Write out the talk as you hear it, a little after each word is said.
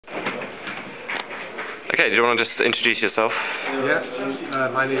Okay, do you want to just introduce yourself? Yes,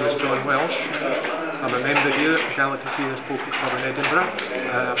 my name is John Welsh. I'm a member here at the Galaxy Poker Club in Edinburgh.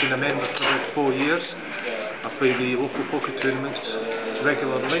 I've been a member for about 4 years. I play the local poker tournaments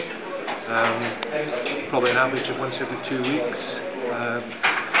regularly, probably an average of once every 2 weeks.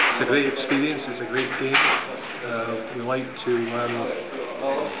 It's a great experience, it's a great game. We like to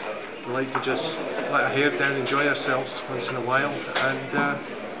just let our hair down, enjoy ourselves once in a while,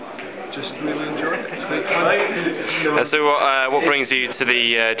 and just really enjoy it. It's great fun. So what brings you to the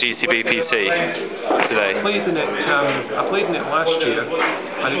GCBPT today? I played in it last year,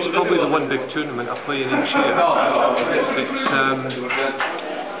 and it's probably the one big tournament I play in each year.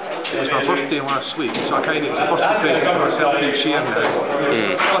 It was my birthday last week, so it's a birthday present for myself each year now.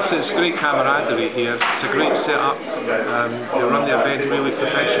 Plus it's great camaraderie here, it's a great setup, they run the event really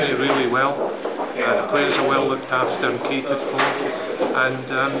professionally, really well, the players are well looked after and catered for,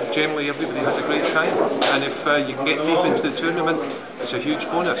 and generally everybody has a great time, and if you can get deep into the tournament, it's a huge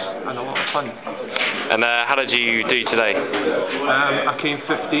bonus and a lot of fun. And how did you do today? I came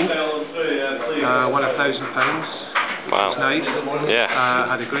 15th, won £1,000. Wow. It's nice. Yeah.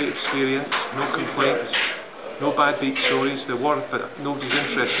 Had a great experience, no complaints, no bad beat stories. There were, but nobody's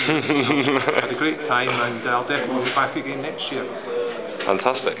interested. Had a great time, and I'll definitely be back again next year.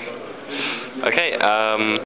 Fantastic. Okay.